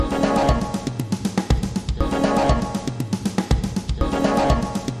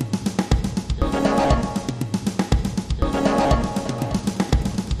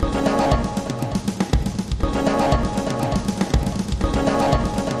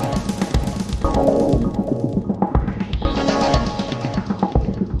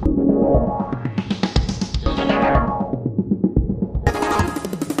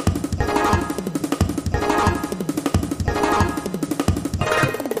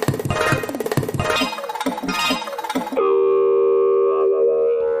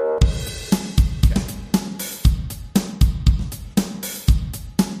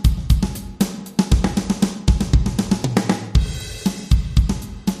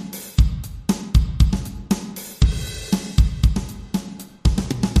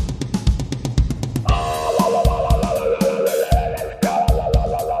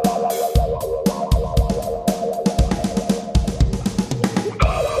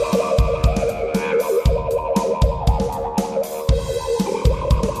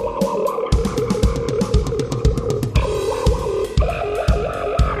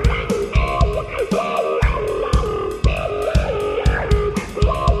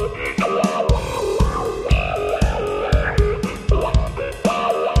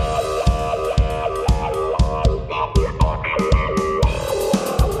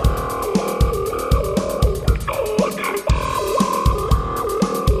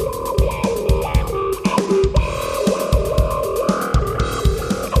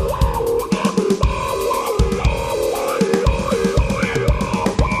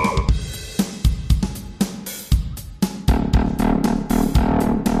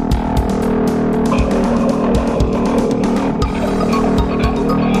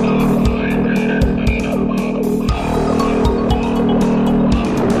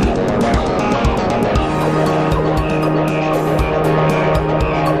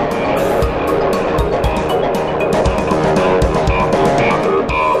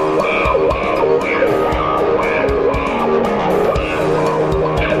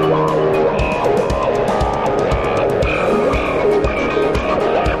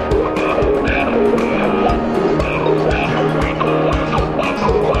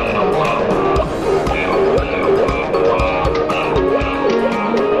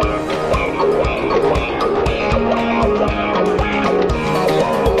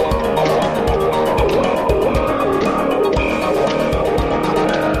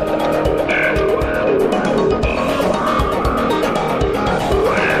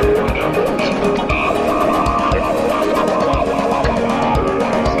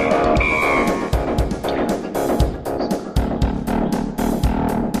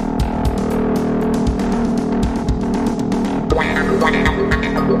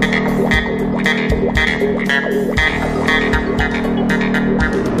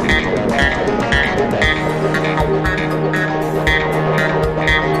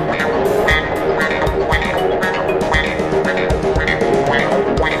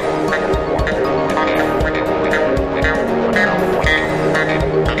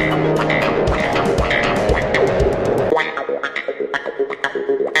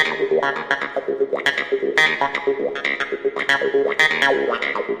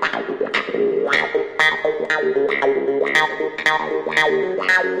Hey,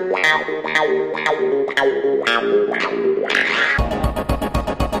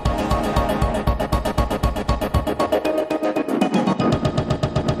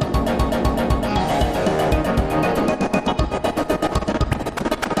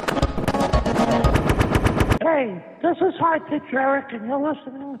 this is High Pitch Eric, and you're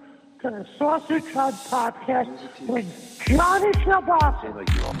listening to the Sausage Hut Podcast with Johnny Kielbasa.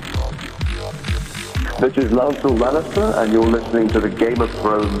 This is Lancel Lannister, and you're listening to the Game of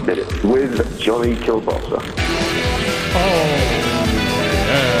Thrones Minute with Johnny Kielbasa.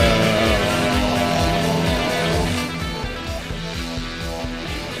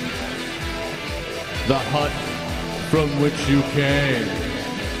 The hut from which you came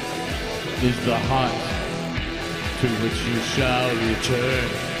is the hut to which you shall return.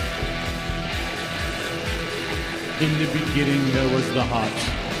 In the beginning there was the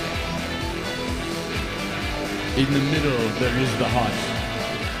hut. In the middle there is the hut.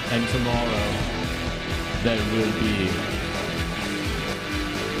 And tomorrow there will be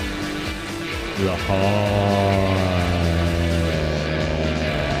the hut.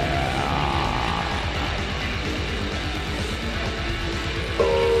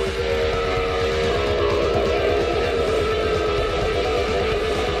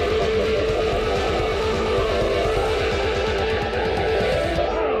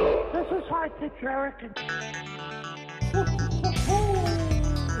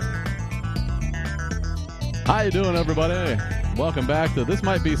 How you doing, everybody? Welcome back to, this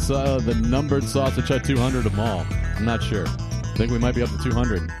might be the numbered Sausage Hut 200 of them all. I'm not sure. I think we might be up to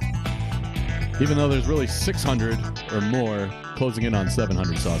 200. Even though there's really 600 or more closing in on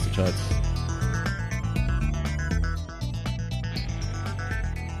 700 Sausage Huts.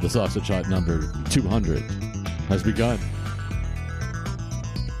 The Sausage Hut number 200 has begun.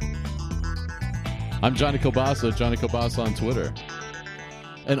 I'm Johnny Kielbasa, Johnny Kielbasa on Twitter.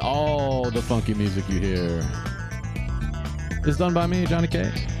 And all the funky music you hear is done by me, Johnny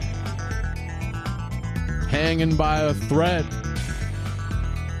K. Hanging by a thread,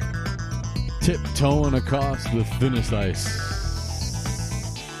 tiptoeing across the thinnest ice.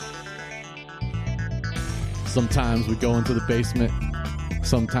 Sometimes we go into the basement,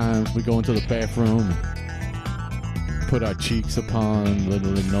 sometimes we go into the bathroom, put our cheeks upon the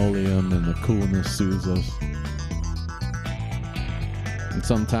linoleum and the coolness soothes us. And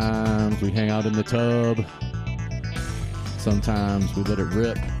sometimes we hang out in the tub. Sometimes we let it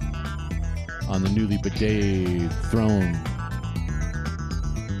rip on the newly bidet throne.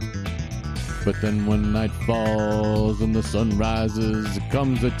 But then when night falls and the sun rises, it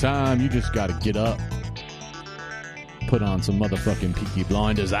comes a time you just gotta get up. Put on some motherfucking Peaky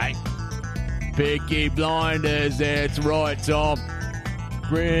Blinders, eh? Peaky Blinders, that's right, Tom.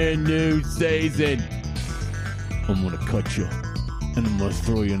 Brand new season. I'm gonna cut you, and I'm gonna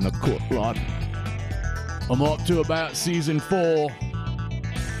throw you in the courtyard. I'm up to about season 4.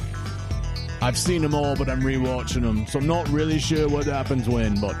 I've seen them all, but I'm rewatching them, so I'm not really sure what happens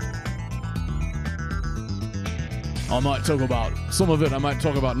when, but I might talk about some of it, I might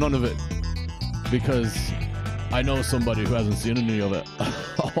talk about none of it, because I know somebody who hasn't seen any of it.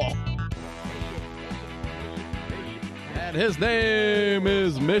 And his name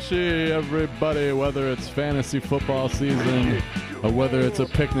is Mishy, everybody, whether it's fantasy football season or whether it's a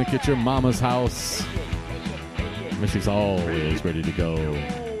picnic at your mama's house. Mishy's always ready to go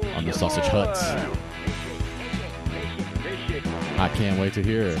on the Sausage Huts. I can't wait to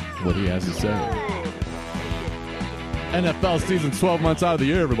hear what he has to say. NFL season's 12 months out of the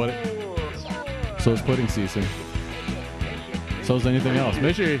year, everybody. So is pudding season. So is anything else.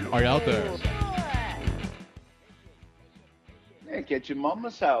 Mishy, are you out there? At your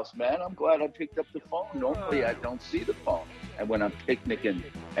mama's house, man. I'm glad I picked up the phone. Normally I don't see the phone. And when I'm picnicking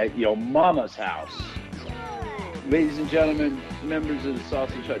at your mama's house. Ladies and gentlemen, members of the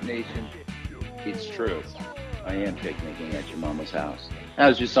Sausage Hut Nation, it's true. I am picnicking at your mama's house.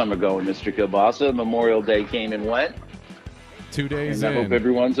 How's your summer going, Mr. Kielbasa? Memorial Day came and went. 2 days and in. I hope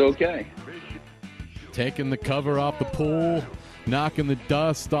everyone's okay. Taking the cover off the pool, knocking the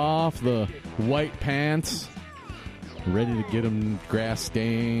dust off the white pants. Ready to get them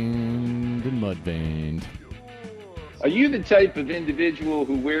grass-stained and mud-veined. Are you the type of individual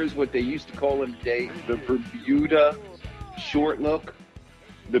who wears what they used to call in the day the Bermuda short look?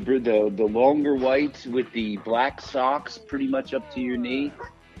 The longer whites with the black socks pretty much up to your knee?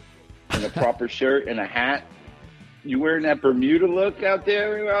 And a proper shirt and a hat? You wearing that Bermuda look out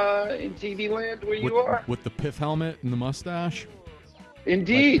there in TV land where you are? With the pith helmet and the mustache?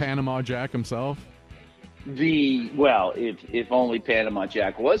 Indeed. Like Panama Jack himself? If only Panama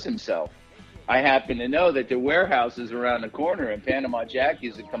Jack was himself. I happen to know that the warehouse is around the corner, and Panama Jack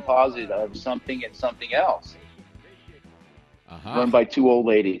is a composite of something and something else. Run by two old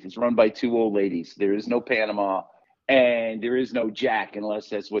ladies. It's run by two old ladies. There is no Panama, and there is no Jack unless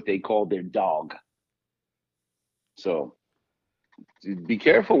that's what they call their dog. So be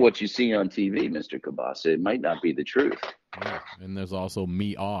careful what you see on TV, Mr. Kabasa. It might not be the truth. Yeah. And there's also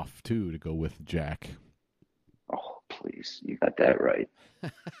Me Off, too, to go with Jack. Oh, please. You got that right.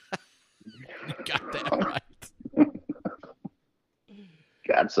 You got that right.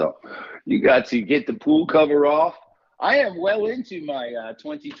 You got to get the pool cover off. I am well into my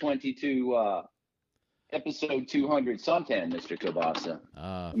 2022 episode 200 suntan, Mr. Kabasa.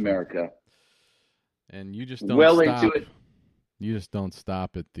 America. And you just don't stop. Into it. You just don't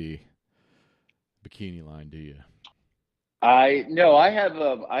stop at the bikini line, do you? I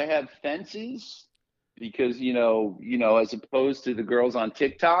have fences because you know, as opposed to the girls on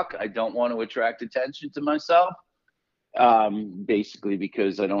TikTok, I don't want to attract attention to myself. Basically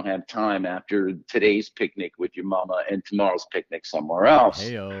because I don't have time after today's picnic with your mama and tomorrow's picnic somewhere else.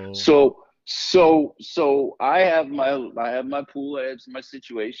 Hey-o. So I have my pool, I have my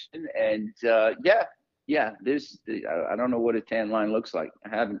situation, and I don't know what a tan line looks like. I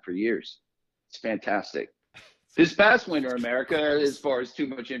haven't for years. It's fantastic. This past winter, America, as far as too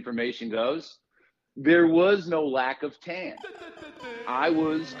much information goes, there was no lack of tan. I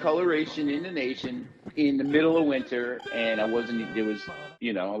was coloration in the nation in the middle of winter, and there was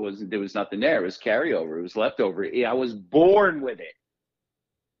nothing there. It was carryover. It was leftover. I was born with it.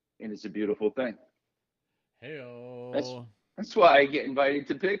 And it's a beautiful thing. Hey-o. That's why I get invited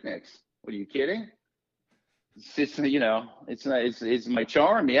to picnics. What, are you kidding? It's just, it's my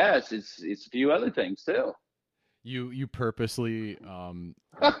charm. Yes, it's a few other things too. You purposely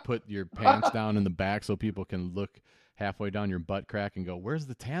put your pants down in the back so people can look halfway down your butt crack and go, "Where's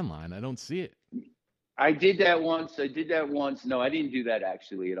the tan line? I don't see it." I did that once. No, I didn't do that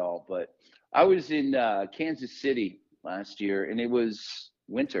actually at all. But I was in Kansas City last year, and it was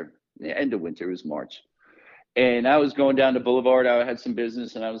winter, the end of winter. It was March. And I was going down the boulevard. I had some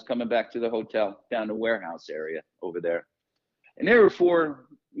business, and I was coming back to the hotel down the warehouse area over there. And there were four,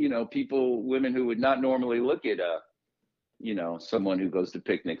 women who would not normally look at, someone who goes to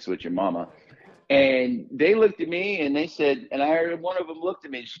picnics with your mama. And they looked at me and they said, and I heard one of them looked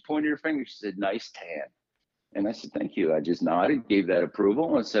at me and she pointed her finger. She said, "Nice tan." And I said, "Thank you." I just nodded, gave that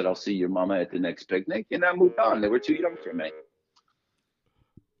approval, and said, "I'll see your mama at the next picnic." And I moved on. They were too young for me.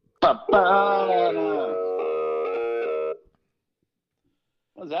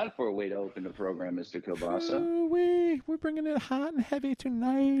 How's that for a way to open the program, Mr. Kielbasa? We're bringing it hot and heavy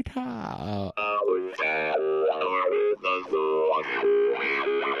tonight.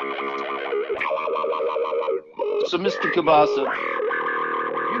 So, Mr. Kielbasa,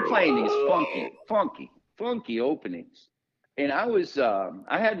 you're playing these funky openings. And I was,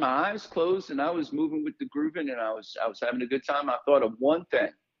 I had my eyes closed and I was moving with the grooving and I was having a good time. I thought of one thing.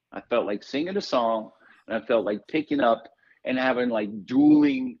 I felt like singing a song and I felt like picking up and having like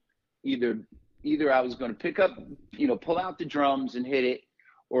dueling, either I was going to pick up, pull out the drums and hit it,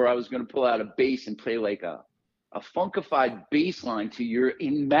 or I was going to pull out a bass and play like a funkified bass line to your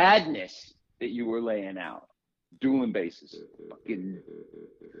in madness that you were laying out. Dueling basses. Fucking,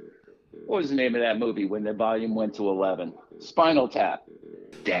 what was the name of that movie when the volume went to 11? Spinal Tap.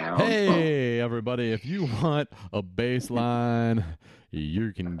 Down. Hey, everybody, if you want a bass line,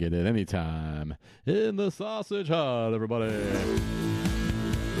 you can get it anytime in the Sausage Hut, everybody.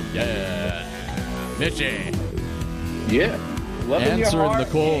 Yeah. Mitchie. Yeah. Loving your answering heart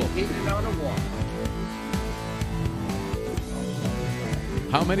the call. and hitting on a one.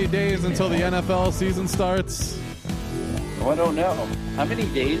 How many days until the NFL season starts? Oh, I don't know. How many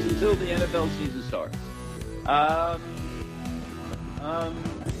days until the NFL season starts?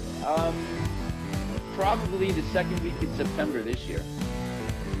 Probably the second week in September this year.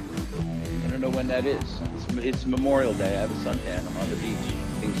 I don't know when that is. It's Memorial Day. I have a suntan. I'm on the beach.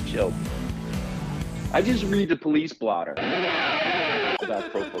 Things chill. I just read the police blotter about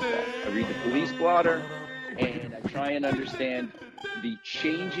pro football. I read the police blotter, and I try and understand the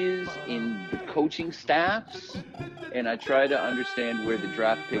changes in the coaching staffs, and I try to understand where the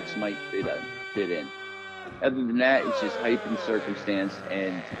draft picks might fit in. Other than that, it's just hype and circumstance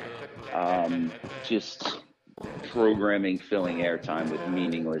and just programming filling airtime with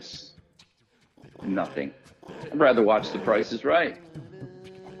meaningless nothing. I'd rather watch The Price is Right.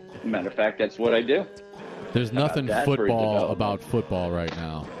 Matter of fact, that's what I do. There's nothing football about football right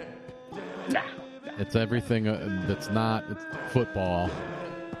now. Nah. It's everything that's not football.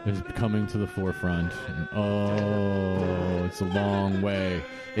 is coming to the forefront. Oh, it's a long way.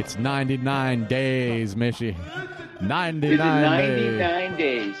 It's 99 days, Mishy. 99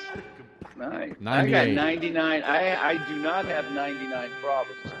 days. Nice. I got 99. I do not have 99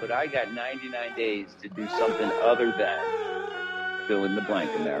 problems, but I got 99 days to do something other than fill in the blank,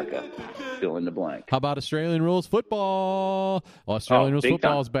 America. Fill in the blank. How about Australian rules football? Well, Australian rules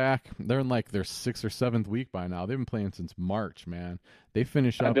football is back. They're in like their 6th or 7th week by now. They've been playing since March, man. They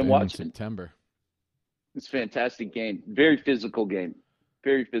finish up in September. It's a fantastic game. Very physical game.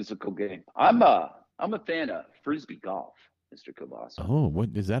 Very physical game. I'm a fan of Frisbee golf, Mr. Kielbasa. Oh, what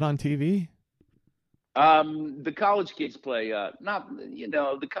is that on TV? The college kids play.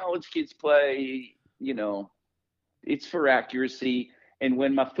 The college kids play. It's for accuracy. And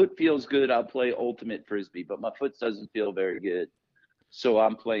when my foot feels good, I'll play ultimate Frisbee. But my foot doesn't feel very good, so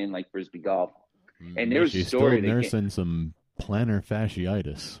I'm playing like Frisbee golf. And there's a story. Still nursing some plantar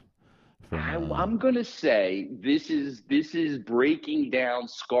fasciitis. I'm gonna say this is breaking down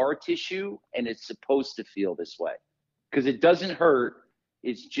scar tissue, and it's supposed to feel this way because it doesn't hurt.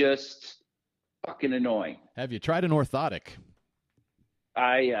 It's just fucking annoying. Have you tried an orthotic?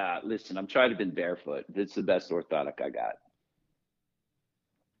 Listen. I'm trying to be barefoot. It's the best orthotic I got.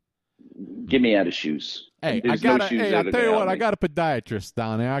 Get me out of shoes. Hey, I tell you what, I got a podiatrist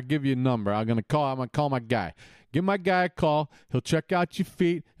down there. I'll give you a number. I'm gonna call my guy. Give my guy a call. He'll check out your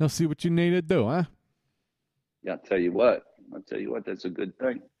feet. He'll see what you need to do, huh? Yeah, I'll tell you what, that's a good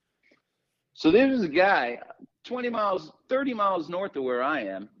thing. So there's a guy 30 miles north of where I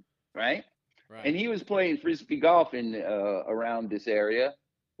am, right? And he was playing Frisbee golf in around this area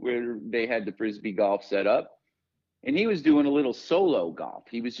where they had the Frisbee golf set up. And he was doing a little solo golf.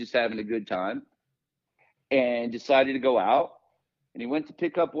 He was just having a good time and decided to go out. And he went to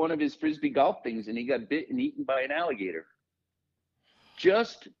pick up one of his Frisbee golf things, and he got bit and eaten by an alligator.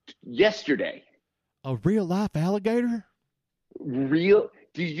 Just yesterday. A real-life alligator? Do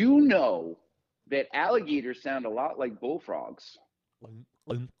you know that alligators sound a lot like bullfrogs?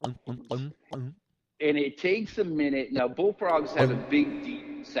 And it takes a minute. Now, bullfrogs have a big,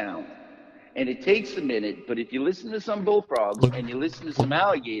 deep sound. And it takes a minute, but if you listen to some bullfrogs and you listen to some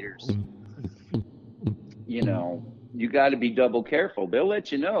alligators, you got to be double careful. They'll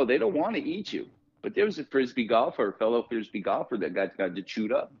let you know. They don't want to eat you. But there was a fellow Frisbee golfer that got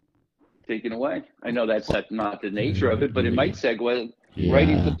chewed up, taken away. I know that's not the nature of it, but it might segue right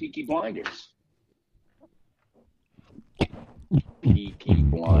into Peaky Blinders. Peaky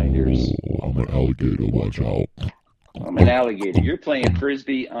Blinders. Oh, I'm an alligator. Watch out. I'm an alligator. You're playing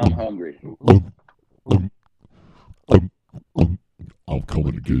Frisbee. I'm hungry. I'm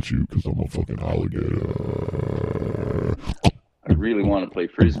coming to get you because I'm a fucking alligator. I really want to play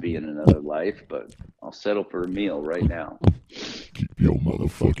Frisbee in another life, but I'll settle for a meal right now. Keep your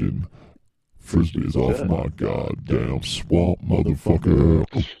motherfucking Frisbees off my goddamn swamp, motherfucker.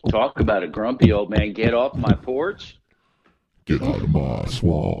 Talk about a grumpy old man. Get off my porch. Get out of my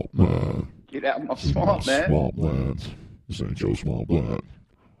swamp, man. Get out of my swamp, man. Swamplands. This ain't your swampland.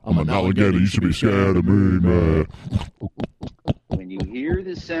 I'm an alligator. You should be scared of me, man. When you hear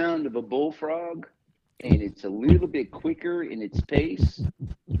the sound of a bullfrog and it's a little bit quicker in its pace,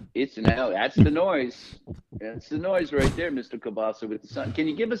 that's the noise. That's the noise right there, Mr. Kielbasa with the sun. Can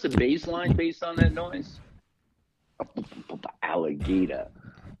you give us a bass line based on that noise? Alligator.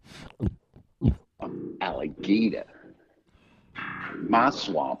 Alligator. My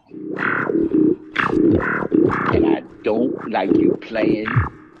swamp. And I don't like you playing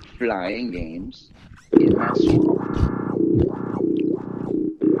flying games in my swamp.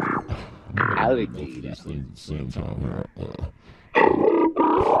 Alligator. Same time. There is.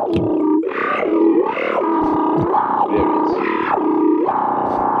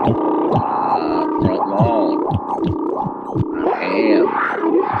 Front lawn. I am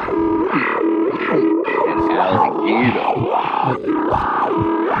an alligator.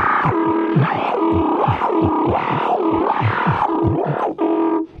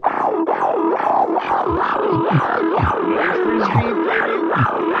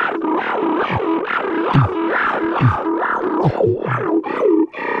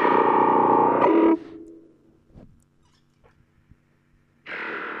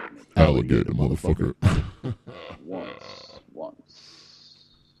 Alligator, motherfucker. Once.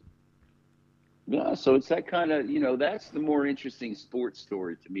 Yeah, so it's that kind of, that's the more interesting sports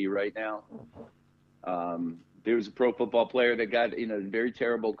story to me right now. There was a pro football player that got in a very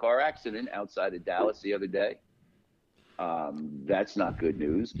terrible car accident outside of Dallas the other day. That's not good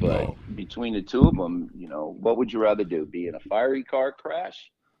news, but between the two of them, what would you rather do? Be in a fiery car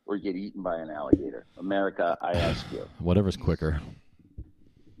crash or get eaten by an alligator? America, I ask you. Whatever's quicker.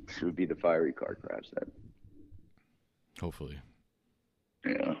 It would be the fiery car crash then. Hopefully.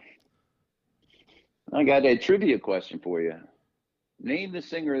 Yeah. I got a trivia question for you. Name the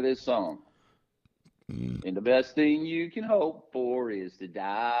singer of this song. And the best thing you can hope for is to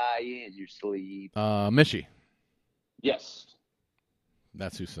die in your sleep. Mishy. Yes.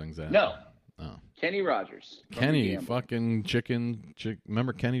 That's who sings that. No. Oh. Kenny Rogers. Kenny, fucking chicken.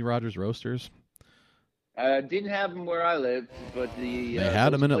 Remember Kenny Rogers Roasters? Didn't have them where I lived, but they had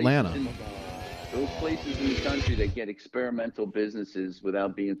them in Atlanta. Those places in the country that get experimental businesses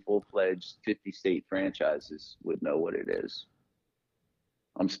without being full-fledged 50-state franchises would know what it is.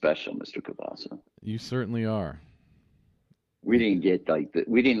 I'm special, Mr. Cavazza. You certainly are. We didn't get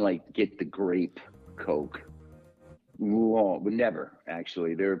get the grape Coke. We never,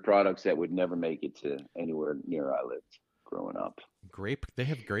 actually. There are products that would never make it to anywhere near I lived growing up. Grape? They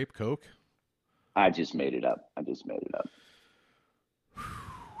have grape Coke? I just made it up. All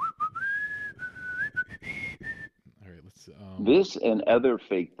right, let's. This and other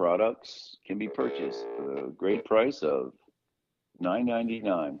fake products can be purchased for a great price of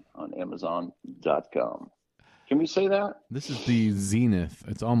 $9.99 on Amazon.com. Can we say that? This is the Zenith.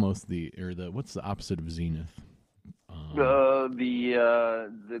 It's almost what's the opposite of Zenith? The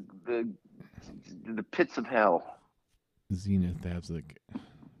pits of hell. Zenith. That's like,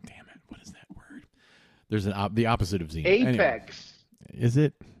 damn it! What is that word? There's the opposite of Zenith. Apex. Anyway, is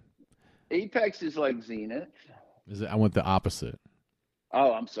it? Apex is like Zenith. Is it? I want the opposite.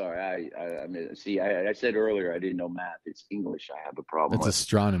 Oh, I'm sorry. I said earlier I didn't know math. It's English. I have a problem. It's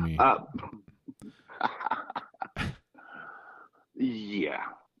astronomy. Yeah,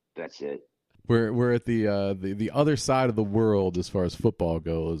 that's it. We're at the other side of the world as far as football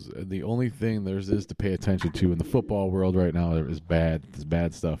goes. The only thing there is to pay attention to in the football world right now is bad. There's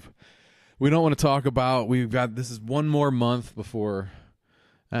bad stuff. We don't want to talk about. This is one more month before,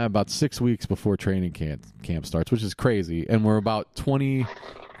 about 6 weeks before training camp starts, which is crazy, and we're about 20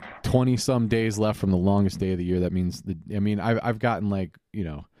 some days left from the longest day of the year. That means I've gotten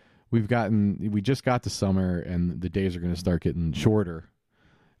we just got to summer, and the days are going to start getting shorter.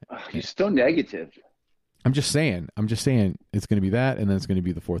 You're still negative. I'm just saying it's going to be that, and then it's going to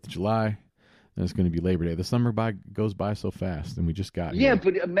be the 4th of July, and it's going to be Labor Day. The summer goes by so fast, and we just got here. Yeah,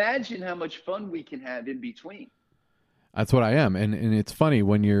 but imagine how much fun we can have in between. That's what I am, and it's funny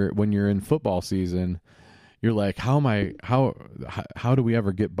when you're in football season, you're like, how do we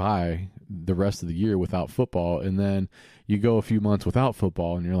ever get by the rest of the year without football? And then you go a few months without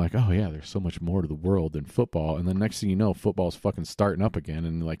football, and you're like, oh yeah, there's so much more to the world than football. And then next thing you know, football's fucking starting up again,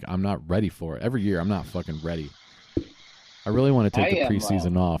 and like, I'm not ready for it. Every year, I'm not fucking ready. I really want to take the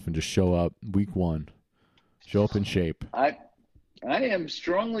preseason off and just show up week 1, show up in shape. I am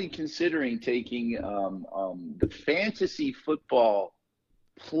strongly considering taking the fantasy football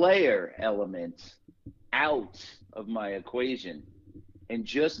player element out of my equation and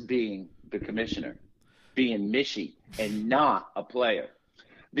just being the commissioner, being Mishy and not a player.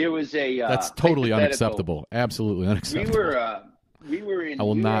 There was that's totally unacceptable. Absolutely unacceptable. We were in. I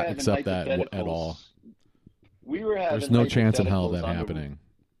will not accept that at all. There's no chance in hell of that happening.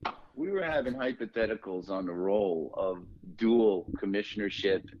 We were having hypotheticals on the role of dual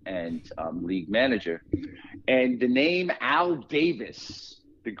commissionership and league manager, and the name Al Davis,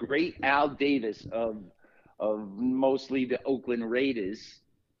 the great Al Davis of mostly the Oakland Raiders,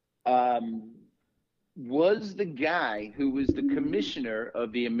 was the guy who was the commissioner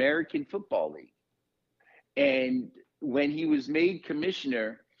of the American Football League. And when he was made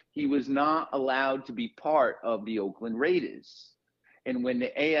commissioner, he was not allowed to be part of the Oakland Raiders. And when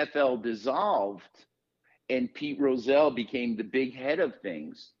the AFL dissolved and Pete Rozelle became the big head of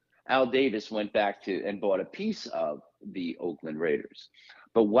things, Al Davis went back to and bought a piece of the Oakland Raiders.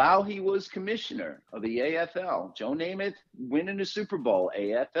 But while he was commissioner of the AFL, Joe Namath winning the Super Bowl,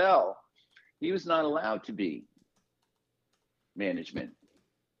 AFL, he was not allowed to be management,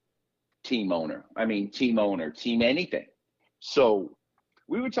 team owner, team anything. So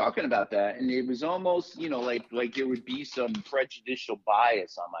we were talking about that, and it was almost, like there would be some prejudicial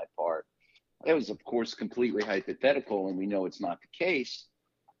bias on my part. It was, of course, completely hypothetical, and we know it's not the case,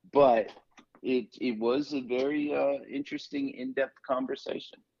 but it was a very interesting, in-depth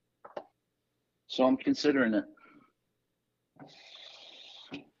conversation. So I'm considering it.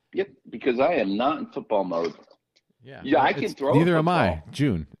 Yep, because I am not in football mode. Yeah, I can throw. Neither am I.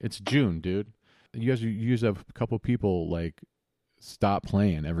 June. It's June, dude. You guys have a couple people like stop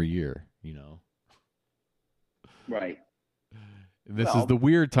playing every year. Right. This is the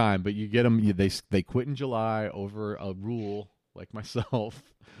weird time, but you get them. They quit in July over a rule, like myself,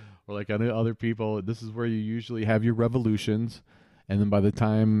 or like other people. This is where you usually have your revolutions, And then by the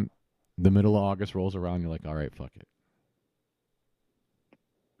time the middle of August rolls around, you're like, all right, fuck it.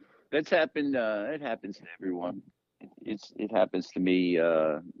 That's happened. It happens to everyone. It happens to me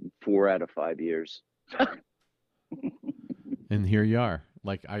 4 out of 5 years. And here you are.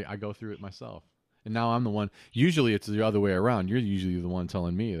 Like, I go through it myself. And now I'm the one. Usually it's the other way around. You're usually the one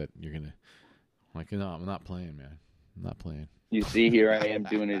telling me that you're going to. Like, no, I'm not playing, man. I'm not playing. You see, here I am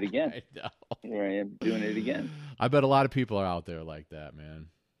doing it again. I know. Here I am doing it again. I bet a lot of people are out there like that, man.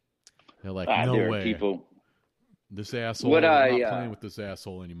 They're like, no there way. Are people. This asshole, I'm not playing with this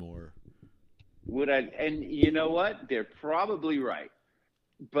asshole anymore. And you know what? They're probably right.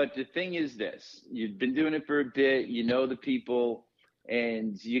 But the thing is this. You've been doing it for a bit. You know the people.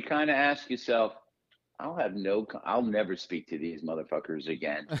 And you kind of ask yourself, I'll never speak to these motherfuckers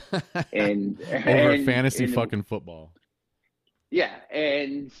again. Over fantasy fucking football. Yeah.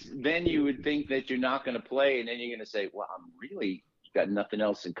 And then you would think that you're not going to play. And then you're going to say, well, I'm really got nothing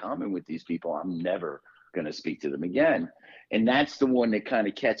else in common with these people. I'm never going to speak to them again. And that's the one that kind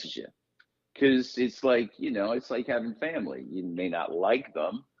of catches you. Because it's like, it's like having family. You may not like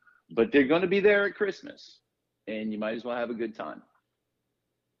them, but they're going to be there at Christmas. And you might as well have a good time.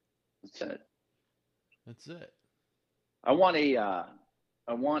 That's it. I want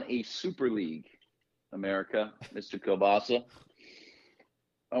a Super League, America, Mr. Kielbasa.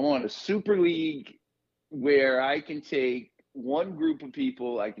 I want a Super League where I can take one group of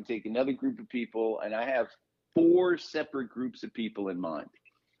people, I can take another group of people, and I have 4 separate groups of people in mind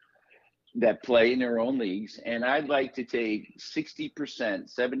that play in their own leagues. And I'd like to take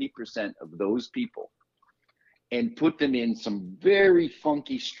 60%, 70% of those people and put them in some very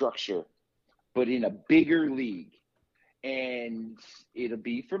funky structure, but in a bigger league. And it'll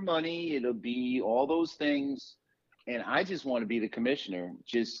be for money. It'll be all those things. And I just want to be the commissioner,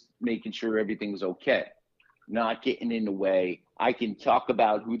 just making sure everything's okay, not getting in the way. I can talk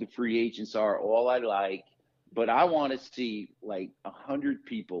about who the free agents are, all I like, but I want to see like 100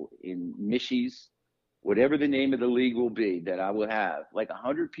 people in Michies, whatever the name of the league will be that I will have, like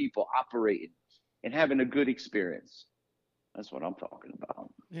 100 people operating and having a good experience. That's what I'm talking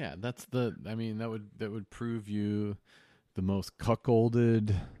about. Yeah, that would prove you the most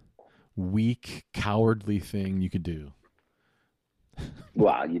cuckolded, weak, cowardly thing you could do.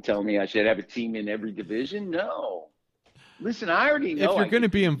 Wow, you telling me I should have a team in every division? No. Listen, I already know. If you're going to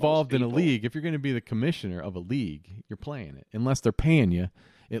be involved in a league, if you're going to be the commissioner of a league, you're playing it. Unless they're paying you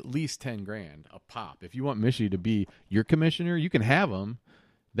at least $10,000 a pop. If you want Michi to be your commissioner, you can have him.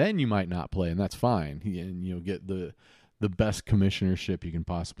 Then you might not play, and that's fine. And you'll get the best commissionership you can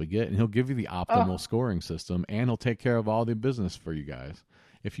possibly get, and he'll give you the optimal scoring system, and he'll take care of all the business for you guys.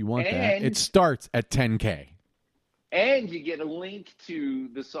 If you want that, it starts at $10,000. And you get a link to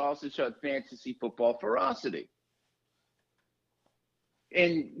the Sausage Hut Fantasy Football Ferocity.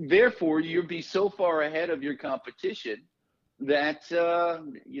 And therefore, you'll be so far ahead of your competition that,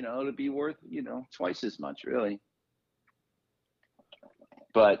 it'll be worth, twice as much, really.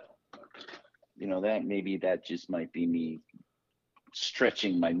 But, that just might be me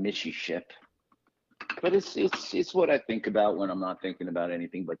stretching my Michi ship. But it's what I think about when I'm not thinking about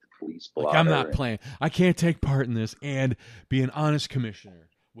anything but the police blotter. Like, I'm not playing. I can't take part in this and be an honest commissioner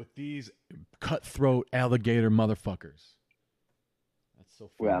with these cutthroat alligator motherfuckers. That's so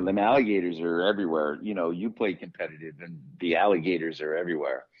funny. Well, them alligators are everywhere. You play competitive, and the alligators are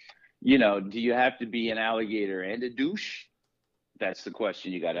everywhere. Do you have to be an alligator and a douche? That's the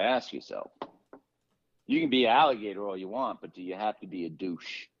question you got to ask yourself. You can be an alligator all you want, but do you have to be a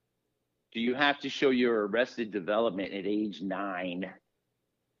douche? Do you have to show your Arrested Development at age 9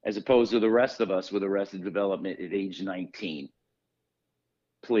 as opposed to the rest of us with Arrested Development at age 19?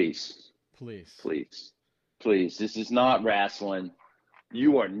 Please. This is not wrestling.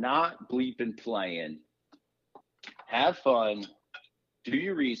 You are not bleeping playing. Have fun. Do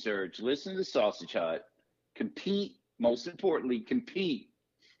your research. Listen to the Sausage Hut. Compete. Most importantly, compete.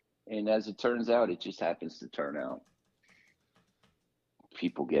 And as it turns out, it just happens to turn out.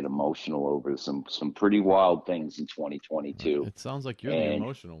 People get emotional over some pretty wild things in 2022. It sounds like you're the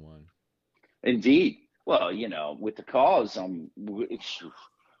emotional one. Indeed. Well, with the cause, the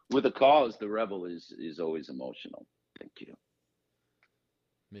rebel is always emotional. Thank you.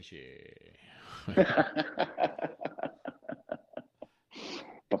 Michi.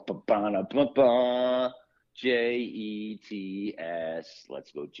 Jets.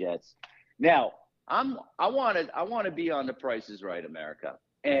 Let's go Jets. Now, I want to be on The Price is Right, America.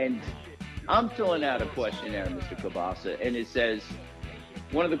 And I'm filling out a questionnaire, Mr. Kielbasa, and it says,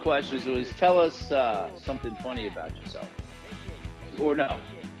 one of the questions was, tell us something funny about yourself. Or no,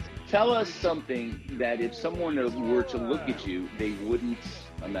 Tell us something that if someone were to look at you, they wouldn't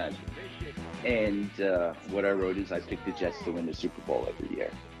imagine. And what I wrote is I picked the Jets to win the Super Bowl every year.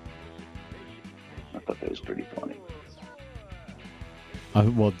 I thought that was pretty funny.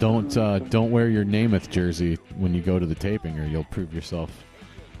 Well, don't wear your Namath jersey when you go to the taping, or you'll prove yourself.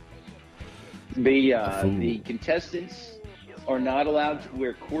 The contestants are not allowed to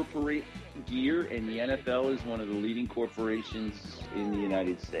wear corporate gear, and the NFL is one of the leading corporations in the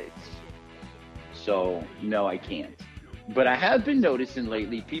United States. So, no, I can't. But I have been noticing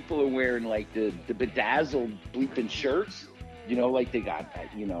lately, people are wearing like the bedazzled bleeping shirts. You know, like they got,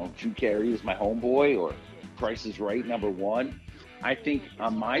 Drew Carey is my homeboy, or Price is Right #1. I think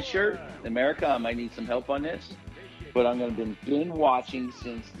on my shirt, America, I might need some help on this, but I'm going to have been watching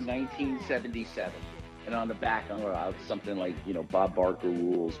since 1977. And on the back, I'm going to have something like, Bob Barker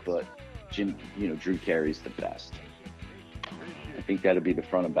rules, but Drew Carey's the best. I think that'll be the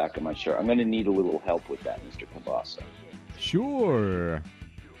front and back of my shirt. I'm going to need a little help with that, Mr. Kielbasa. Sure.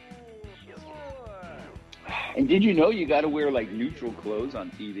 And did you know you got to wear like neutral clothes on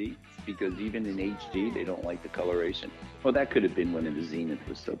TV? Because even in HD, they don't like the coloration. Well, that could have been when the Zenith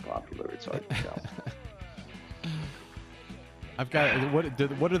was so popular. It's hard to tell. I've got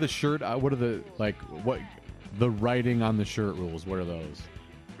what are the shirt? What are the writing on the shirt rules? What are those?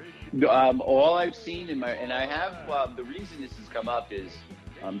 All I've seen and I have the reason this has come up is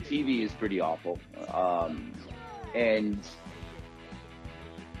TV is pretty awful, and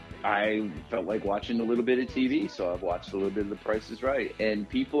I felt like watching a little bit of TV, so I've watched a little bit of The Price is Right. And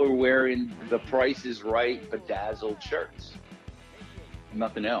people are wearing The Price is Right bedazzled shirts.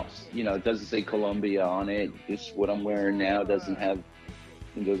 Nothing else. It doesn't say Columbia on it. This, what I'm wearing now, doesn't have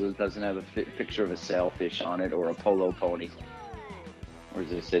a picture of a sailfish on it or a polo pony. Or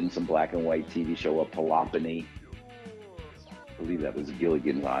as I said in some black and white TV show, a Peloponnese. I believe that was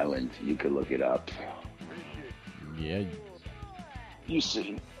Gilligan's Island. You could look it up. Yeah. You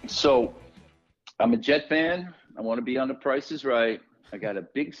see. So, I'm a Jet fan. I want to be on The Price is Right. I got a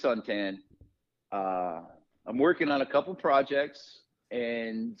big suntan. I'm working on a couple projects,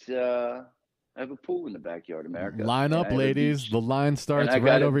 and I have a pool in the backyard, America. Line up, ladies. The line starts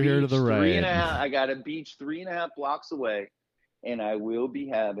right over here to the right. I got a beach 3.5 blocks away, and I will be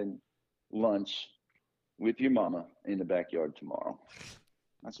having lunch with your mama in the backyard tomorrow.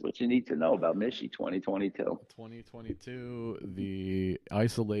 That's what you need to know about Michi 2022. 2022, the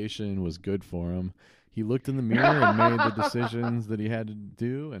isolation was good for him. He looked in the mirror and made the decisions that he had to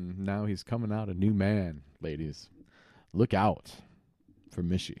do, and now he's coming out a new man, ladies. Look out for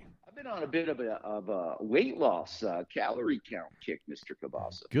Michi. I've been on a bit of a weight loss calorie count kick, Mr.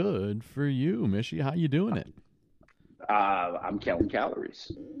 Kielbasa. Good for you, Michi. How you doing it? I'm counting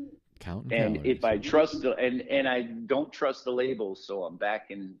calories. And if I trust and I don't trust the labels, so I'm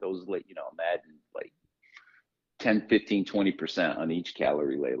back in those, I'm adding like 10, 15, 20% on each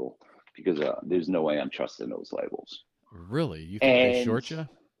calorie label because there's no way I'm trusting those labels. Really? You think they short you?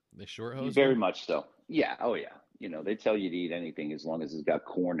 They short hose? Very much so. Yeah. Oh yeah. They tell you to eat anything as long as it's got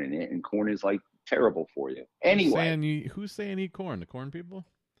corn in it, and corn is like terrible for you. Anyway, who's saying eat corn? The corn people?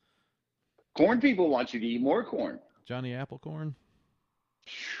 Corn people want you to eat more corn. Johnny Applecorn?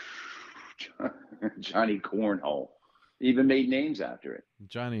 Johnny Cornhole. Even made names after it.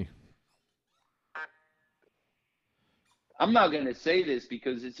 Johnny. I'm not going to say this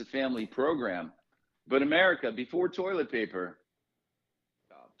because it's a family program, but America, before toilet paper,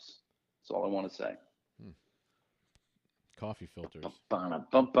 jobs. That's all I want to say. Coffee filters.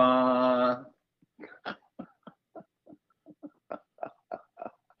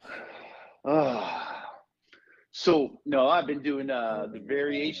 So, no, I've been doing the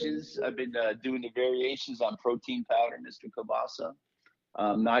variations. I've been doing the variations on protein powder, Mr. Kielbasa.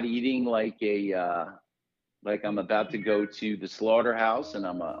 Not eating like I'm about to go to the slaughterhouse and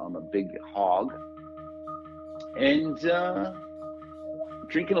I'm a big hog. And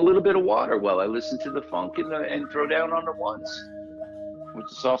drinking a little bit of water while I listen to the funk and throw down on the ones with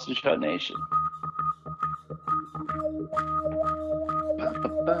the Sausage Hut Nation.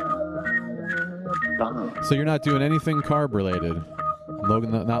 So you're not doing anything carb related?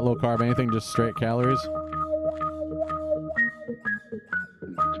 Not low carb, anything, just straight calories?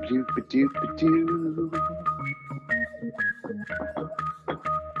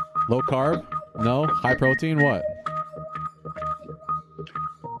 Low carb? No? High protein? What?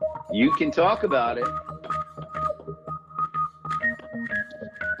 You can talk about it,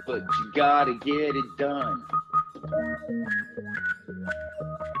 but you gotta get it done.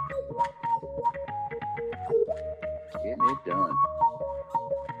 Getting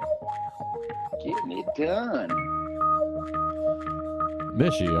it done.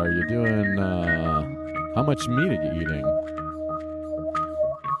 Mishy, are you doing, how much meat are you eating?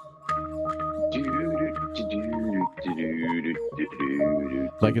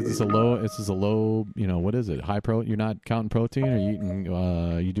 Like, is this a low, you know, what is it? High pro? You're not counting protein? Are you eating,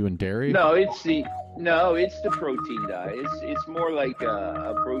 you doing dairy? No, it's the protein diet. It's more like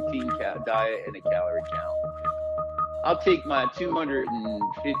a protein diet and a calorie count. I'll take my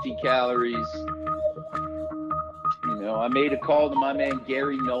 250 calories. You know, I made a call to my man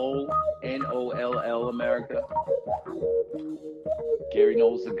Gary Knoll, Noll America. Gary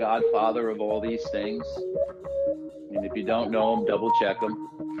Knoll's the godfather of all these things. And if you don't know him, double check him.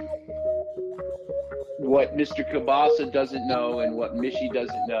 What Mr. Kielbasa doesn't know and what Mishy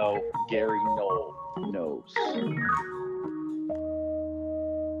doesn't know, Gary Knoll knows.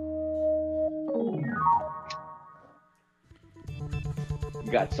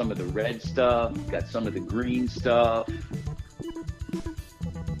 Got some of the red stuff, got some of the green stuff.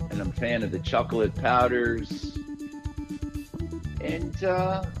 And I'm a fan of the chocolate powders. And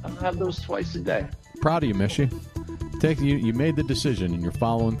I'll have those twice a day. Proud of you, Mishy. You made the decision and you're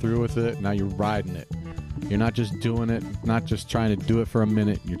following through with it. Now you're riding it. You're not just doing it, not just trying to do it for a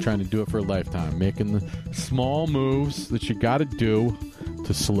minute. You're trying to do it for a lifetime. Making the small moves that you got to do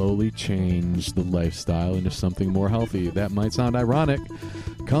to slowly change the lifestyle into something more healthy. That might sound ironic,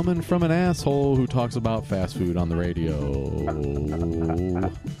 coming from an asshole who talks about fast food on the radio.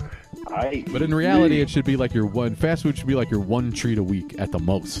 But in reality, it should be like fast food should be like your one treat a week at the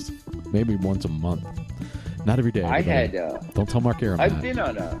most. Maybe once a month. Not every day. Don't tell Mark Aram I've been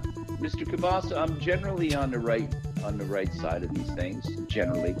on Mr. Kielbasa. I'm generally on the right side of these things,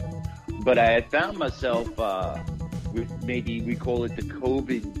 generally. But I had found myself, maybe we call it the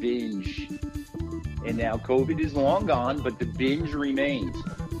COVID binge. And now COVID is long gone, but the binge remains.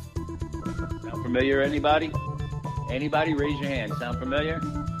 Sound familiar, anybody? Anybody? Raise your hand. Sound familiar?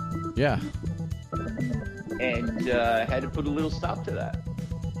 Yeah. And I had to put a little stop to that.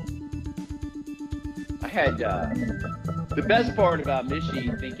 I had the best part about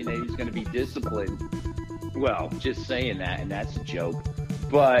Mishy thinking that he's going to be disciplined. Well, just saying that, and that's a joke.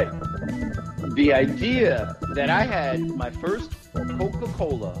 But the idea that I had my first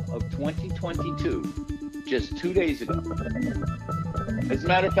Coca-Cola of 2022 just 2 days ago. As a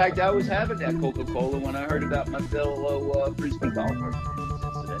matter of fact, I was having that Coca-Cola when I heard about my fellow Frisbee golfer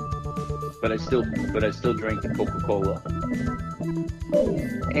incident. But I still drank the Coca-Cola.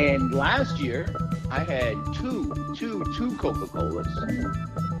 And last year, I had two Coca-Colas.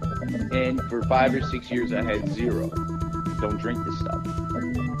 And for 5 or 6 years, I had 0. Don't drink this stuff.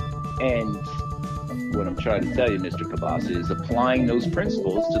 And what I'm trying to tell you, Mr. Kielbasa, is applying those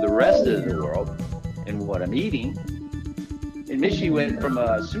principles to the rest of the world and what I'm eating. And Mishy went from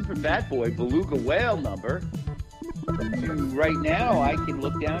a super fat boy beluga whale number to right now I can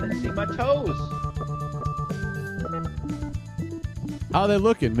look down and see my toes. How are they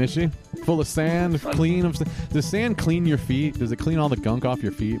looking, Mishy? Full of sand, clean of. Does sand clean your feet? Does it clean all the gunk off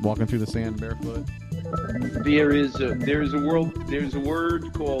your feet walking through the sand barefoot? There's a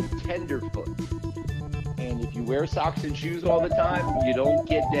word called tenderfoot. And if you wear socks and shoes all the time, you don't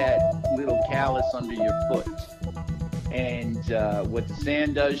get that little callus under your foot. And what the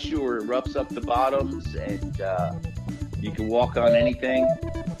sand does, sure, it roughs up the bottoms, and you can walk on anything,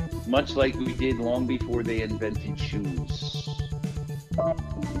 much like we did long before they invented shoes. You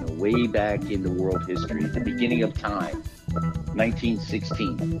know, way back in the world history, at the beginning of time,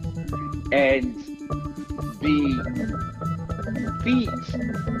 1916. And the feet,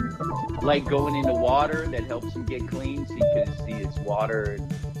 like going into water, that helps them get clean, because it's water.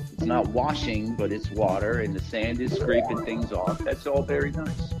 It's not washing, but it's water, and the sand is scraping things off. That's all very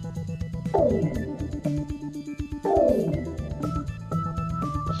nice.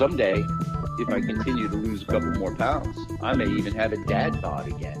 Someday, if I continue to lose a couple more pounds, I may even have a dad bod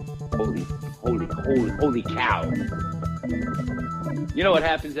again. Holy cow. You know what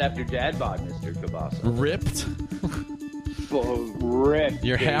happens after dad bod, Mr. Kielbasa? Ripped? Ripped.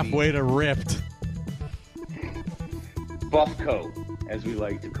 You're baby. halfway to ripped. Buff coat, as we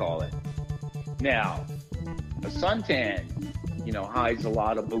like to call it. Now, a suntan, hides a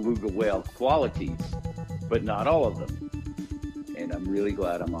lot of beluga whale qualities, but not all of them. And I'm really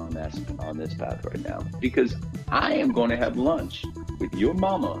glad I'm on this path right now, because I am going to have lunch with your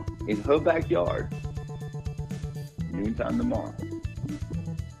mama in her backyard noontime tomorrow.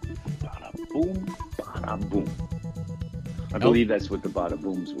 Bada boom, bada boom. I believe that's what the bada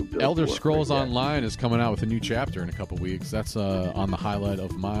booms were built Elder for. Scrolls Online is coming out with a new chapter in a couple weeks. That's on the highlight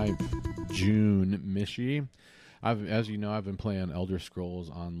of my June, Mishy. As you know, I've been playing Elder Scrolls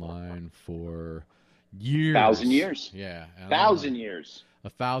Online for Years. 1,000 years. Yeah. 1,000 years.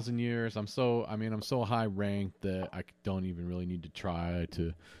 1,000 years. I'm so high ranked that I don't even really need to try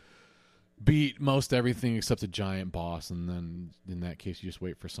to beat most everything except a giant boss, and then in that case you just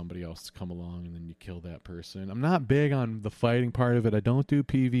wait for somebody else to come along and then you kill that person. I'm not big on the fighting part of it. I don't do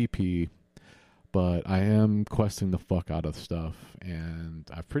PvP, but I am questing the fuck out of stuff, and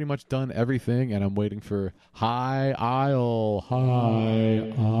I've pretty much done everything, and I'm waiting for High Isle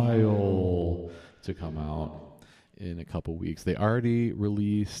to come out in a couple weeks. They already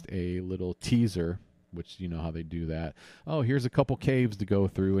released a little teaser, which you know how they do that. Oh, here's a couple caves to go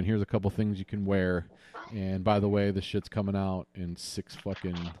through, and here's a couple things you can wear. And by the way, the shit's coming out in 6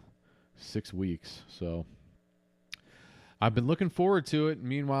 weeks. So I've been looking forward to it.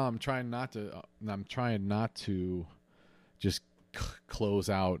 Meanwhile, I'm trying not to just close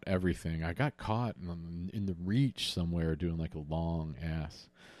out everything. I got caught in the Reach somewhere doing like a long ass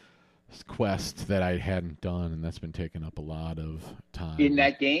quest that I hadn't done, and that's been taking up a lot of time. In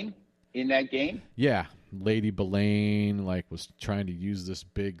that game? Yeah. Lady Belaine was trying to use this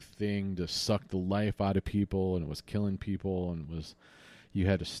big thing to suck the life out of people, and it was killing people, and you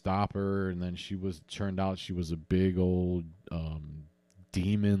had to stop her, and then turned out she was a big old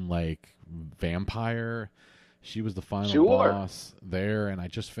demon vampire. She was the final boss there, and I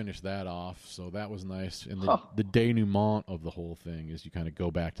just finished that off, so that was nice. And the denouement of the whole thing is you kind of go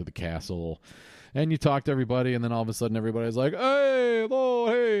back to the castle, and you talk to everybody, and then all of a sudden everybody's like, hey, hello,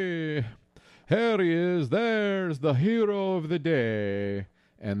 hey, here he is, there's the hero of the day.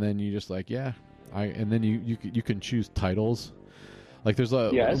 And then you just and then you can choose titles. There's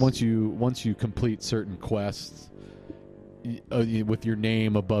once you complete certain quests, with your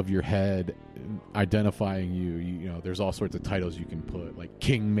name above your head identifying you, there's all sorts of titles you can put, like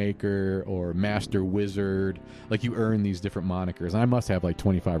Kingmaker or Master Wizard. You earn these different monikers, and I must have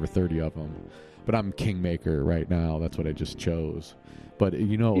 25 or 30 of them, but I'm Kingmaker right now. That's what I just chose. But what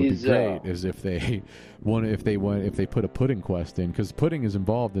would be great is if they put a pudding quest in, because pudding is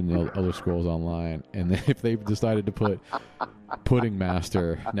involved in the Elder Scrolls Online, and then if they decided to put Pudding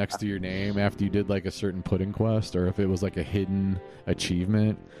Master next to your name after you did a certain pudding quest, or if it was a hidden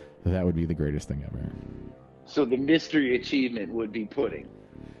achievement, that would be the greatest thing ever. So the mystery achievement would be pudding.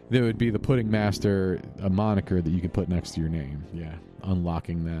 There would be the Pudding Master, a moniker that you could put next to your name. Yeah,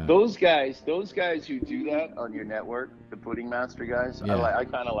 unlocking that. Those guys who do that on your network, the Pudding Master guys, yeah. I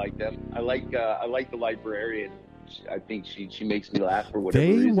kind of like them. I like the librarian. I think she makes me laugh for whatever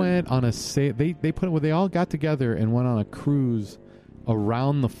reason. They went on a they all got together and went on a cruise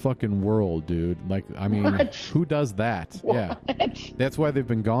around the fucking world, dude. What? Who does that? What? Yeah, that's why they've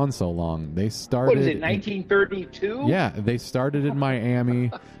been gone so long. They started. What is it, 1932? Yeah, they started in Miami.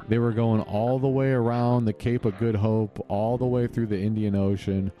 They were going all the way around the Cape of Good Hope, all the way through the Indian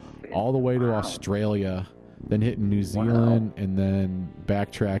Ocean, all the way to Australia, then hitting New Zealand, and then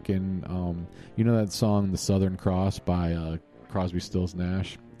backtracking. You know that song, "The Southern Cross" by Crosby, Stills,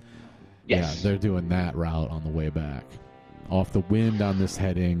 Nash? Yes. Yeah, they're doing that route on the way back. Off the wind on this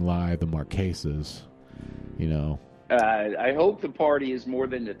heading lie the Marquesas, I hope the party is more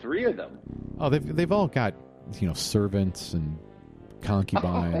than the 3 of them. Oh, they've all got, servants and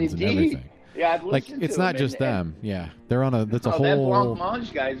concubines and everything. Yeah, I've listened it's to not them, just them. Yeah, they're on that's a whole. That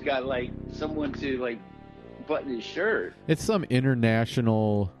Blancmange guy's got someone to button his shirt. It's some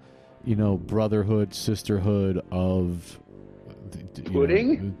international, brotherhood, sisterhood of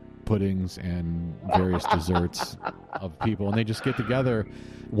pudding. Puddings and various desserts of people, and they just get together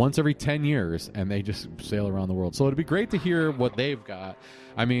once every 10 years and they just sail around the world. So it'd be great to hear what they've got.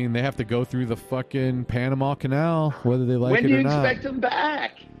 I mean, they have to go through the fucking Panama Canal, whether they like it or not. When do you expect them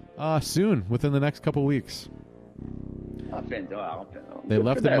back? Soon, within the next couple weeks. They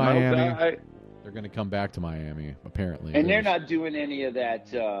left in Miami. They're going to come back to Miami, apparently. And they're not doing any of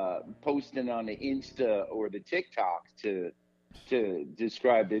that posting on the Insta or the TikTok to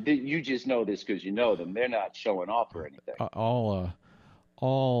describe it. You just know this because you know them. They're not showing off or anything.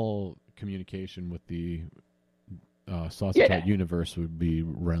 All communication with the Saucy universe would be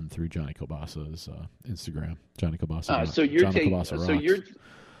run through Johnny Kielbasa's Instagram. Johnny Kielbasa. So you're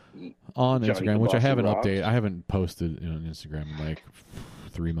on Johnny Instagram, which I haven't rocks. updated. I haven't posted on Instagram in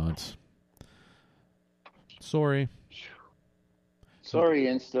 3 months. Sorry,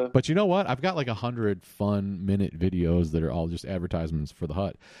 Insta. But you know what? I've got 100 fun minute videos that are all just advertisements for the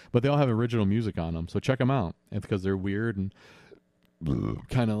hut, but they all have original music on them. So check them out, because they're weird and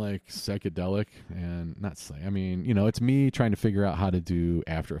kind of psychedelic and not. I mean, it's me trying to figure out how to do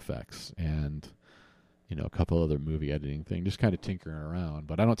After Effects and a couple other movie editing things, just kind of tinkering around.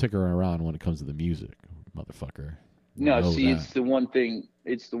 But I don't tinker around when it comes to the music, motherfucker. No, see, that. it's the one thing.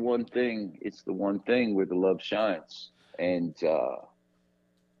 It's the one thing. It's the one thing where the love shines. And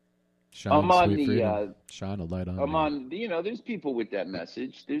Shine, I'm on sweet the. freedom. Shine a light on I'm me. on. There's people with that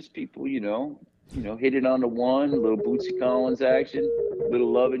message. There's people. Hit it on the one. Little Bootsy Collins action.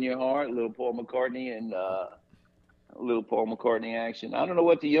 Little love in your heart. Little Paul McCartney and little Paul McCartney action. I don't know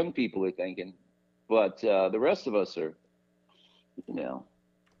what the young people are thinking, but the rest of us are,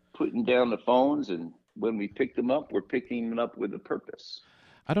 putting down the phones, and when we pick them up, we're picking them up with a purpose.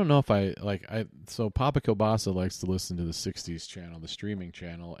 I don't know if so Papa Kilbasa likes to listen to the 60s channel, the streaming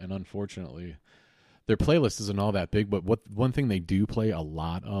channel, and unfortunately their playlist isn't all that big, but one thing they do play a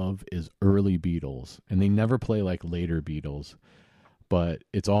lot of is early Beatles, and they never play like later Beatles, but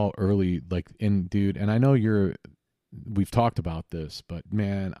it's all early, and I know we've talked about this, but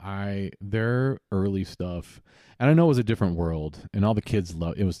man, their early stuff, and I know it was a different world, and all the kids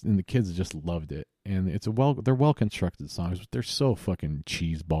and the kids just loved it, and they're well constructed songs, but they're so fucking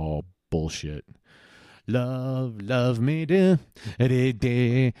cheeseball bullshit. Love me, do.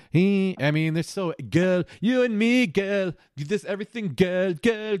 I mean, they're so, girl, you and me, girl, do this everything, girl,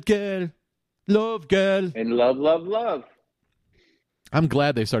 love, girl, and love. I'm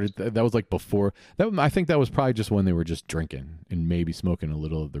glad they started. That was like before. I think that was probably just when they were just drinking and maybe smoking a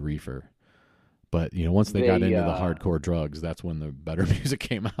little of the reefer. But once they got into the hardcore drugs, that's when the better music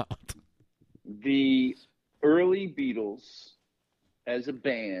came out. The early Beatles, as a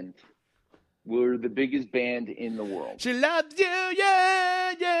band, were the biggest band in the world. She loves you,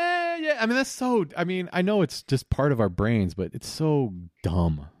 yeah. I mean, that's so. I mean, I know it's just part of our brains, but it's so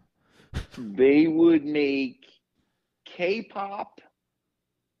dumb. They would make K-pop,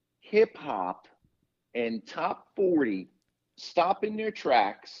 hip-hop, and top 40 stop in their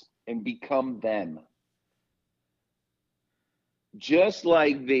tracks and become them. Just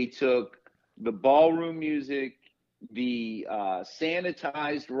like they took the ballroom music, the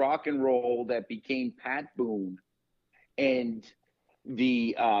sanitized rock and roll that became Pat Boone, and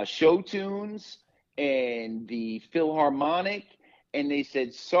the show tunes and the Philharmonic, and they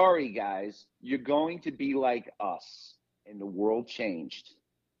said, sorry, guys, you're going to be like us. And the world changed.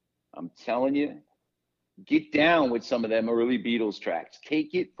 I'm telling you, get down with some of them early Beatles tracks.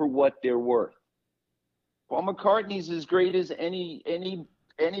 Take it for what they're worth. Paul McCartney's as great as any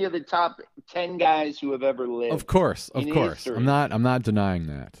of the top 10 guys who have ever lived. Of course. History. I'm not denying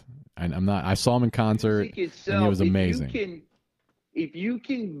that. I'm not. I saw him in concert, and he was amazing. If you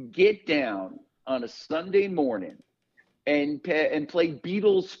can get down on a Sunday morning and play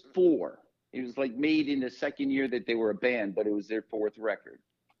Beatles 4. It was like made in the second year that they were a band, but it was their fourth record.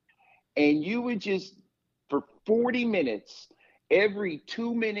 And you would just, for 40 minutes, every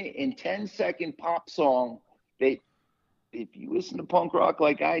 2-minute and 10-second pop song that, if you listen to punk rock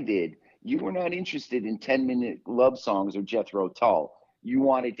like I did, you were not interested in 10-minute love songs or Jethro Tull. You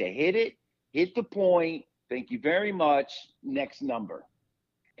wanted to hit the point, thank you very much, next number.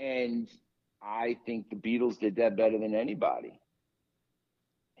 And I think the Beatles did that better than anybody.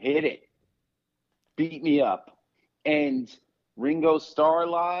 Hit it. Beat me up. And Ringo Starr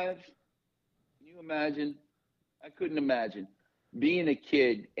live, can you imagine? I couldn't imagine being a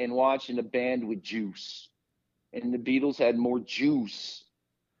kid and watching a band with juice. And the Beatles had more juice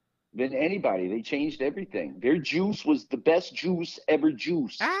than anybody. They changed everything. Their juice was the best juice ever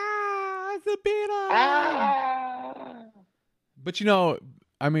juiced. The Beatles! But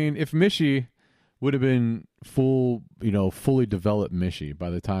I mean, if Mishy would have been fully developed Mishy by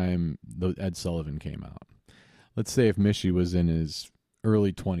the time the Ed Sullivan came out. Let's say if Mishy was in his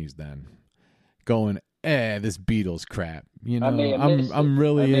early 20s then, going, this Beatles crap. I'm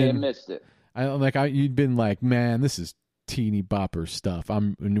really in. Missed it. You'd been like, man, this is teeny bopper stuff.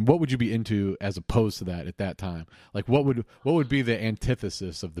 What would you be into as opposed to that at that time? Like, what would be the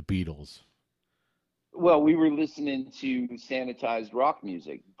antithesis of the Beatles? Well, we were listening to sanitized rock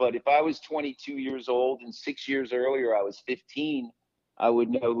music, but if I was 22 years old and 6 years earlier I was 15, I would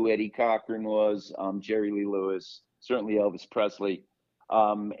know who Eddie Cochran was, Jerry Lee Lewis, certainly Elvis Presley,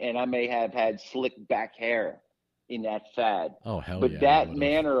 and I may have had slick back hair in that fad. Oh, hell but yeah. But that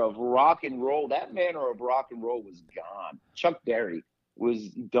manner of rock and roll was gone. Chuck Berry was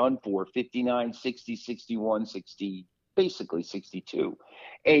done for 59, 60, 61, 60, basically 62.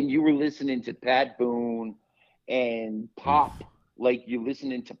 And you were listening to Pat Boone and pop like you're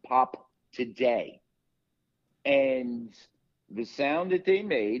listening to pop today. And the sound that they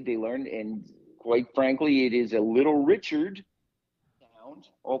made, they learned, and quite frankly, it is a Little Richard sound.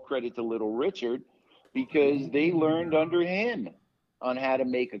 All credit to Little Richard, because they learned under him on how to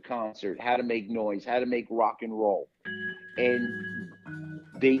make a concert, how to make noise, how to make rock and roll. And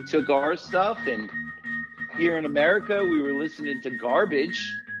they took our stuff and Here in America, we were listening to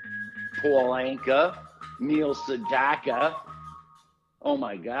garbage. Paul Anka, Neil Sedaka. Oh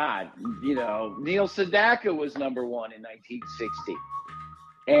my God. You know, Neil Sedaka was number one in 1960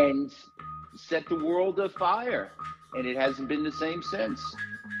 and set the world afire. And it hasn't been the same since.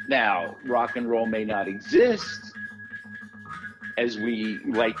 Now, rock and roll may not exist as we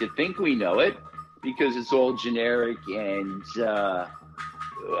like to think we know it, because it's all generic and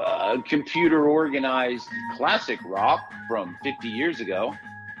computer organized classic rock from 50 years ago.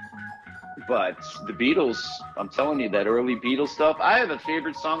 But the Beatles, I'm telling you, that early Beatles stuff. I have a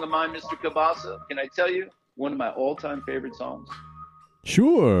favorite song of mine, Mr. Kabasa. Can I tell you one of my all-time favorite songs?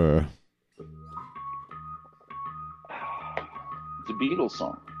 Sure. It's a Beatles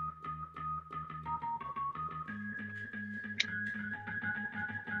song.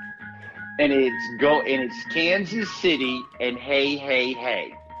 And it's Kansas City and Hey, Hey,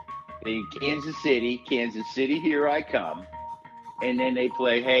 Hey. Kansas City, here I come. And then they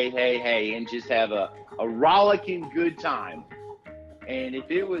play Hey, Hey, Hey and just have a rollicking good time. And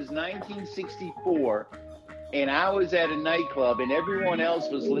if it was 1964 and I was at a nightclub and everyone else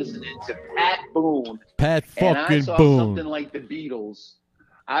was listening to Pat Boone, and I saw something like the Beatles,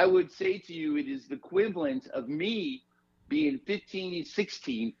 I would say to you it is the equivalent of me being 15,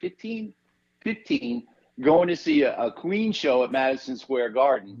 going to see a Queen show at Madison Square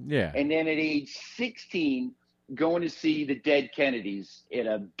Garden. Yeah. And then at age 16, going to see the Dead Kennedys in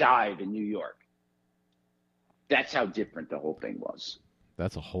a dive in New York. That's how different the whole thing was.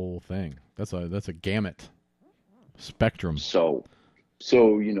 That's a whole thing. That's a gamut spectrum. So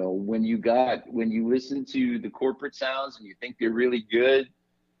you know, when you listen to the corporate sounds and you think they're really good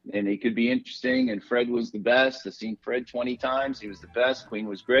and they could be interesting, and Fred was the best. I've seen Fred 20 times. He was the best. Queen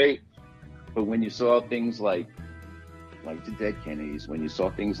was great. But when you saw things like the Dead Kennedys, when you saw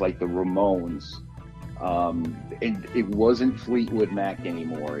things like the Ramones, it wasn't Fleetwood Mac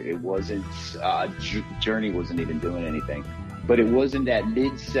anymore. It wasn't Journey wasn't even doing anything. But it wasn't that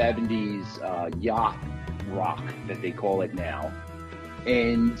mid-70s yacht rock that they call it now.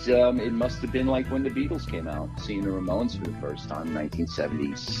 And it must have been like when the Beatles came out, seeing the Ramones for the first time,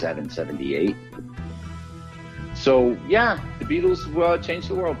 1977, 78. So, yeah, the Beatles changed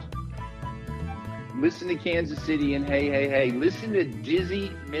the world. Listen to Kansas City and Hey, Hey, Hey. Listen to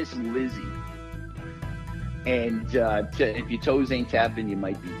Dizzy Miss Lizzie. And if your toes ain't tapping, you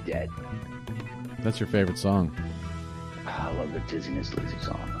might be dead. That's your favorite song? I love the Dizzy Miss Lizzie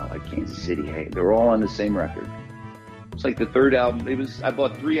song. I like Kansas City, Hey. They're all on the same record. It's like the third album. I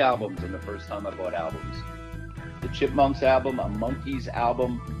bought 3 albums in the first time I bought albums. The Chipmunks album, a Monkees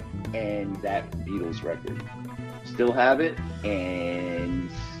album, and that Beatles record. Still have it,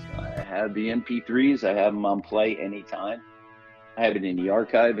 and I have the MP3s. I have them on play anytime. I have it in the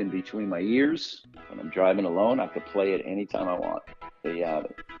archive in between my ears. When I'm driving alone, I could play it anytime I want. There you have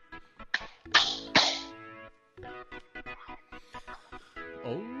it.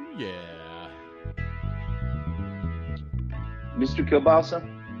 Oh, yeah. Mr. Kielbasa,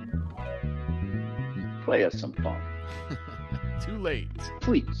 play us some funk. Too late.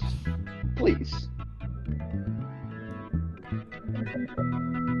 Please. Please.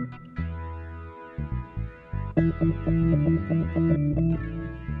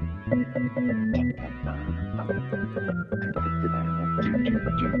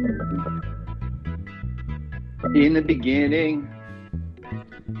 In the beginning,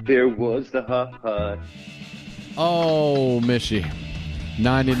 there was the hut. Oh, Mishy.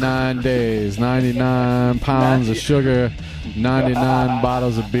 99 days, 99 pounds of sugar, 99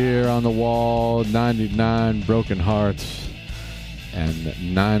 bottles of beer on the wall, 99 broken hearts,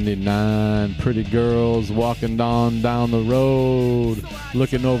 and 99 pretty girls walking down the road,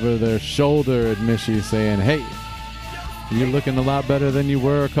 looking over their shoulder at Mishy saying, hey, you're looking a lot better than you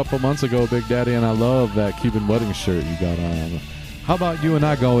were a couple months ago, Big Daddy, and I love that Cuban wedding shirt you got on. How about you and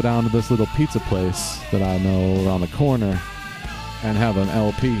I go down to this little pizza place that I know around the corner and have an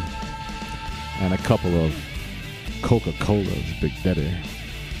LP and a couple of Coca-Colas, Big Daddy.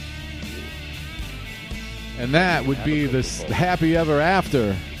 And that would be this happy ever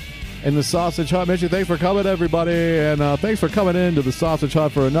after in the Sausage Hut. Mitchie, thanks for coming, everybody. And thanks for coming into the Sausage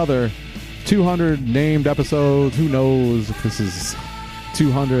Hut for another 200 named episodes. Who knows if this is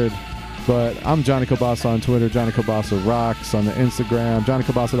 200. But I'm Johnny Kielbasa on Twitter. Johnny Kielbasa Rocks on the Instagram.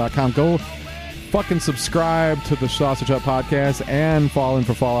 JohnnyKielbasa.com. Go fucking subscribe to the Sausage Hut podcast and fall in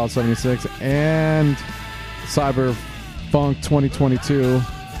for Fallout 76 and Cyberpunk 2022.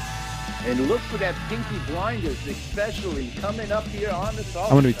 And look for that Peaky Blinders, especially coming up here on the Sausage Hut.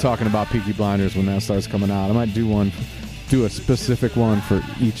 I'm going to be talking about Peaky Blinders when that starts coming out. I might do one do a specific one for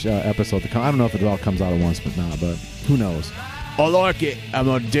each episode to come. I don't know if it all comes out at once, but nah, but who knows? I like it. I'm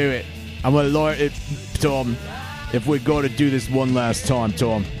going to do it. I'm going to like it, Tom. If we're going to do this one last time,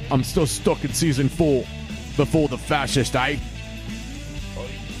 Tom. I'm still stuck in season 4 before the fascist, eh?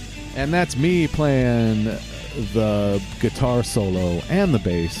 And that's me playing the guitar solo and the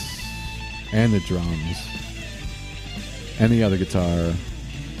bass and the drums and the other guitar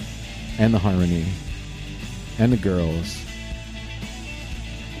and the harmony and the girls.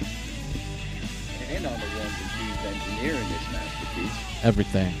 And on the ones and twos engineering this masterpiece.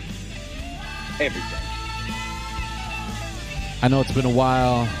 Everything. Everything. I know it's been a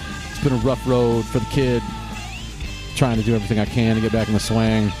while. It's been a rough road for the kid. Trying to do everything I can to get back in the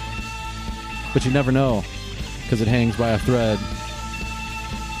swing. But you never know, because it hangs by a thread,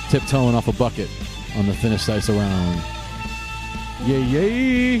 tiptoeing off a bucket on the thinnest ice around. Yay,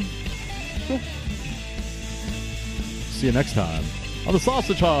 yay! See you next time on the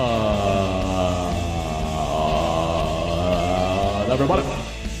Sausage Hut, everybody.